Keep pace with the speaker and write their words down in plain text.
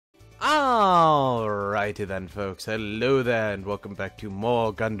Alrighty then, folks. Hello there, and welcome back to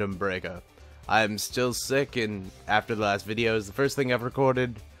more Gundam Breaker. I'm still sick, and after the last video is the first thing I've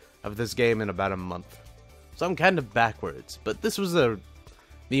recorded of this game in about a month. So I'm kind of backwards, but this was the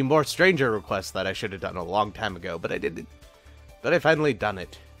more stranger request that I should have done a long time ago, but I didn't. But I finally done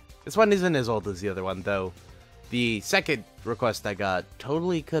it. This one isn't as old as the other one, though. The second request I got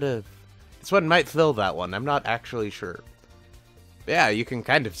totally could have... This one might fill that one, I'm not actually sure. Yeah, you can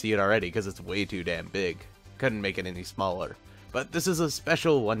kind of see it already because it's way too damn big. Couldn't make it any smaller. But this is a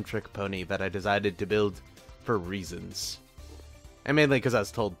special one-trick pony that I decided to build for reasons. And mainly because I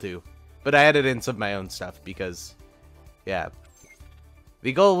was told to. But I added in some of my own stuff because, yeah.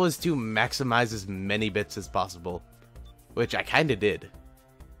 The goal was to maximize as many bits as possible. Which I kinda did.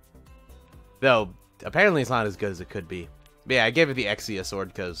 Though, apparently it's not as good as it could be. But yeah, I gave it the Exia sword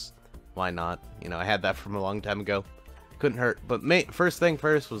because, why not? You know, I had that from a long time ago. Couldn't hurt. But first thing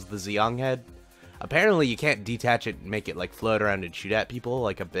first was the Zeong head. Apparently you can't detach it and make it like float around and shoot at people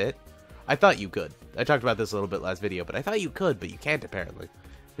like a bit. I thought you could. I talked about this a little bit last video, but I thought you could, but you can't apparently.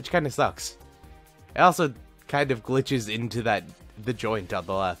 Which kind of sucks. It also kind of glitches into the joint on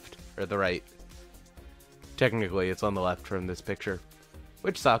the left, or the right. Technically it's on the left from this picture.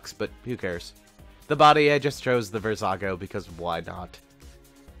 Which sucks, but who cares. The body, I just chose the Versago because why not?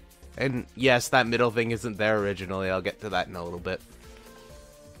 And yes, that middle thing isn't there originally, I'll get to that in a little bit.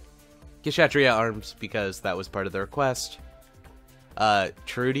 Kshatriya arms, because that was part of the request.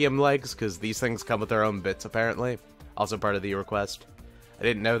 Trudium legs, because these things come with their own bits apparently. Also part of the request. I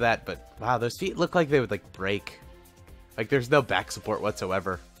didn't know that, but wow, those feet look like they would like break. Like there's no back support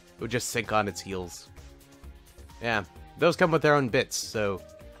whatsoever. It would just sink on its heels. Yeah, those come with their own bits, so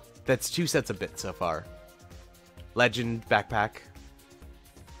that's 2 sets of bits so far. Legend backpack.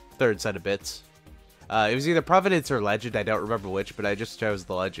 3rd set of bits. It was either Providence or Legend, I don't remember which, but I just chose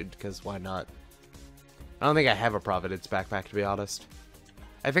the Legend, because why not? I don't think I have a Providence backpack, to be honest.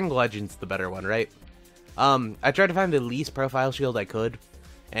 I think Legend's the better one, right? I tried to find the least profile shield I could,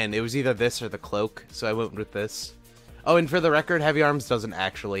 and it was either this or the cloak, so I went with this. Oh, and for the record, Heavy Arms doesn't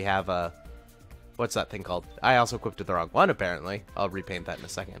actually have a... What's that thing called? I also equipped the wrong one, apparently. I'll repaint that in a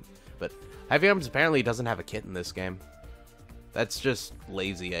second. But Heavy Arms apparently doesn't have a kit in this game. That's just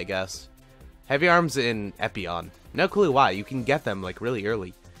lazy, I guess. Heavy Arms in Epion. No clue why. You can get them, like, really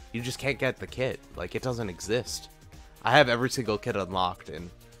early. You just can't get the kit. Like, it doesn't exist. I have every single kit unlocked, and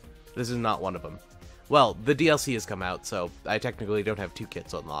this is not one of them. Well, the DLC has come out, so I technically don't have 2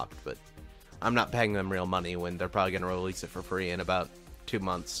 kits unlocked, but I'm not paying them real money when they're probably going to release it for free in about 2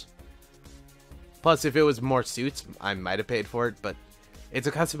 months. Plus, if it was more suits, I might have paid for it, but it's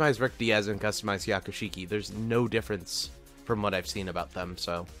a customized Rick Diaz and customized Yakushiki. There's no difference from what I've seen about them,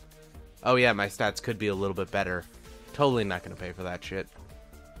 so... Oh yeah, my stats could be a little bit better. Totally not going to pay for that shit.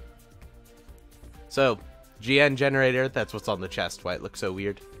 So, GN generator, that's what's on the chest, why it looks so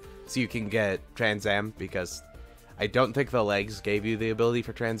weird. So you can get Trans Am, because I don't think the legs gave you the ability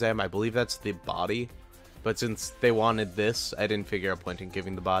for Trans Am. I believe that's the body. But since they wanted this, I didn't figure a point in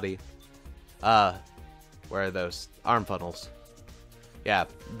giving the body. Where are those? Arm funnels. Yeah,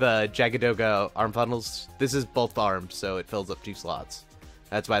 the Jagadoga arm funnels. This is both arms, so it fills up 2 slots.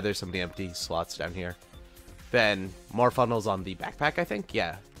 That's why there's so many empty slots down here. Then, more funnels on the backpack, I think?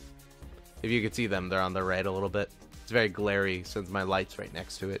 Yeah. If you could see them, they're on the right a little bit. It's very glary since my light's right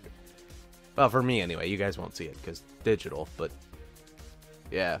next to it. Well, for me anyway. You guys won't see it because digital, but...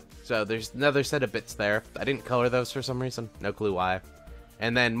 Yeah, so there's another set of bits there. I didn't color those for some reason. No clue why.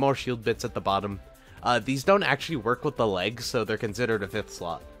 And then more shield bits at the bottom. These don't actually work with the legs, so they're considered a 5th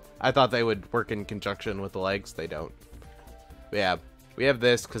slot. I thought they would work in conjunction with the legs. They don't. But yeah, we have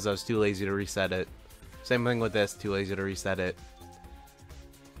this because I was too lazy to reset it. Same thing with this, too lazy to reset it.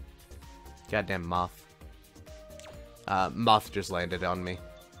 Goddamn moth. Moth just landed on me.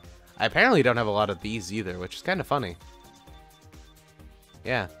 I apparently don't have a lot of these either, which is kind of funny.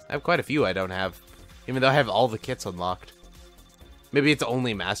 Yeah, I have quite a few I don't have, even though I have all the kits unlocked. Maybe it's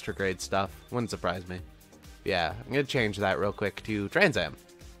only master grade stuff. Wouldn't surprise me. Yeah, I'm gonna change that real quick to Trans Am.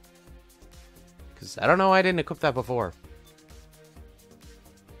 Because I don't know why I didn't equip that before.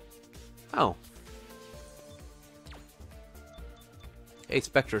 Oh. Hey,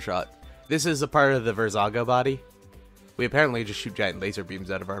 Spectra Shot. This is a part of the Versago body. We apparently just shoot giant laser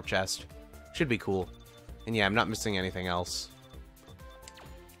beams out of our chest. Should be cool. And yeah, I'm not missing anything else.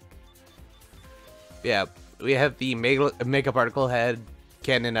 Yeah, we have the Mega Particle head,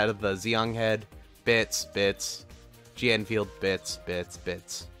 cannon out of the Zeong head, bits, GN field, bits.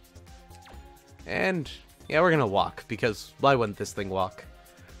 And yeah, we're gonna walk, because why wouldn't this thing walk?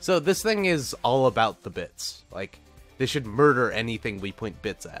 So this thing is all about the bits. Like, this should murder anything we point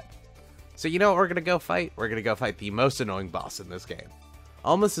bits at. So you know what we're gonna go fight? We're gonna go fight the most annoying boss in this game.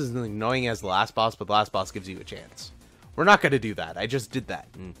 Almost as annoying as the last boss, but the last boss gives you a chance. We're not gonna do that. I just did that.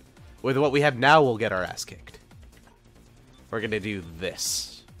 And with what we have now, we'll get our ass kicked. We're gonna do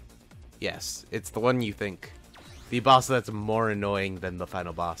this. Yes, it's the one you think. The boss that's more annoying than the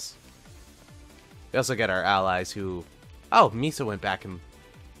final boss. We also get our allies who... Oh, Misa went back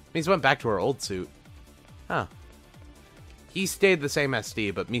to her old suit. Huh. He stayed the same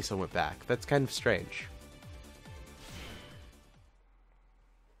SD, but Misa went back. That's kind of strange.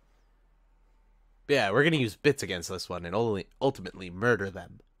 But yeah, we're gonna use bits against this one and ultimately murder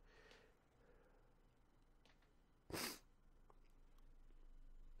them.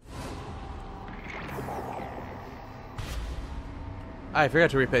 I forgot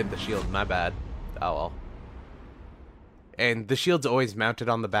to repaint the shield, my bad. Oh well. And the shield's always mounted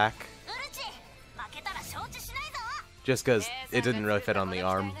on the back. Just because it didn't really fit on the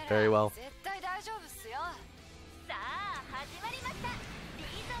arm very well.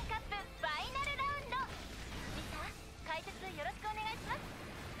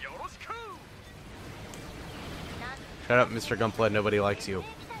 Shut up, Mr. Gunpla, nobody likes you.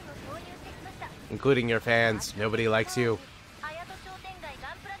 Including your fans, nobody likes you.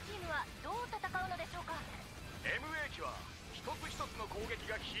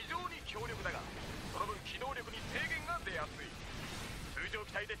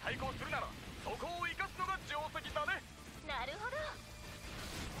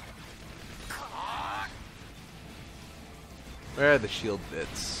 Where are the shield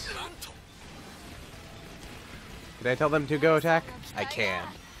bits? Can I tell them to go attack? I can.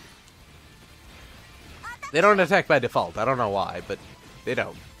 They don't attack by default. I don't know why, but they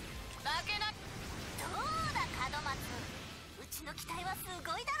don't.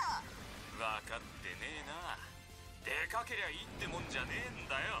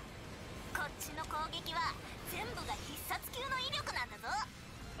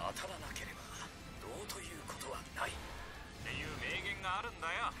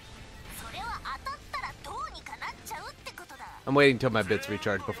 I'm waiting till my bits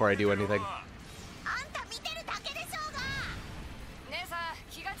recharge before I do anything.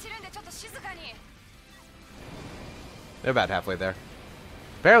 They're about halfway there.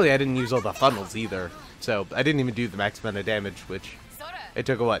 Apparently I didn't use all the funnels either, so I didn't even do the max amount of damage, which it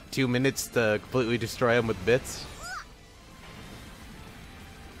took, what, 2 minutes to completely destroy them with bits?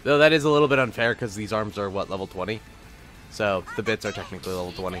 Though that is a little bit unfair because these arms are, what, level 20? So the bits are technically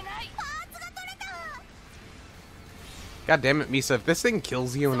level 20. God damn it, Misa, if this thing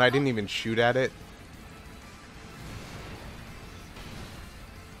kills you and I didn't even shoot at it...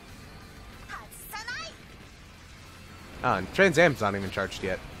 Oh, and Trans Am's not even charged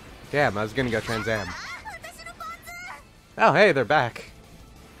yet. Damn, I was gonna go Trans Am. Oh, hey, they're back.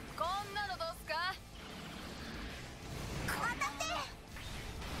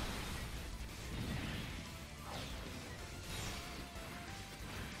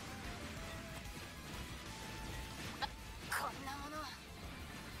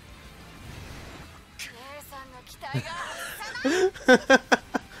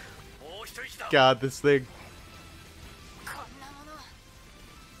 God, this thing.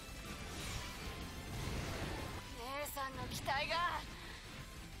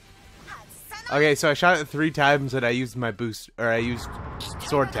 Okay, so I shot it 3 times and I used my boost, or I used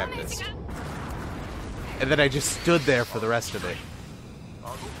Sword Tempest. And then I just stood there for the rest of it.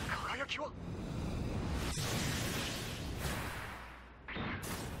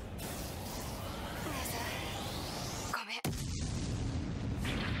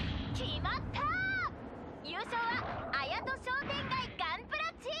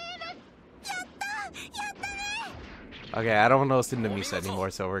 Okay, I don't want to listen to Misa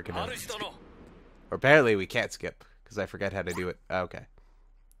anymore, so we're gonna skip. Or apparently we can't skip, because I forgot how to do it. Okay.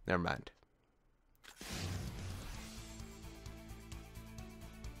 Never mind.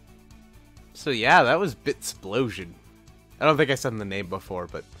 So yeah, that was Bitsplosion. I don't think I said the name before,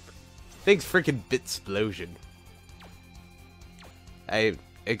 but thanks freaking Bitsplosion. I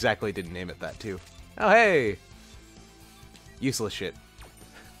exactly didn't name it that too. Oh hey! Useless shit.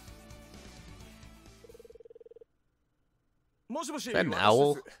 An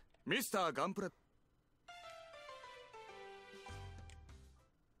owl?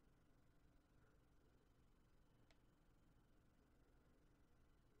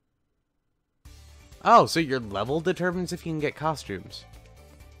 Oh, so your level determines if you can get costumes.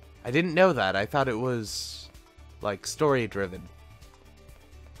 I didn't know that. I thought it was, like, story-driven.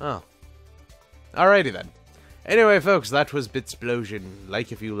 Oh. Alrighty then. Anyway, folks, that was Bitsplosion.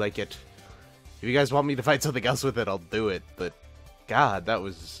 Like if you like it. If you guys want me to fight something else with it, I'll do it. But, God, that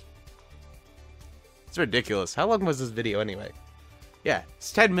was It's ridiculous. How long was this video anyway? Yeah,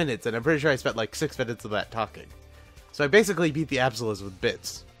 it's 10 minutes, and I'm pretty sure I spent like 6 minutes of that talking. So I basically beat the Absolus with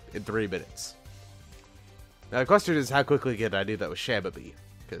bits in 3 minutes. Now the question is, how quickly can I do that with Shamabee?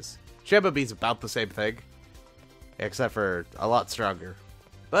 Because Shamabee's about the same thing, except for a lot stronger.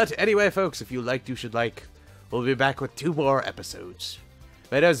 But anyway, folks, if you liked, you should like. We'll be back with 2 more episodes.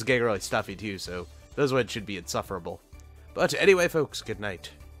 My nose is getting really stuffy too, so those ones should be insufferable. But anyway, folks, good night.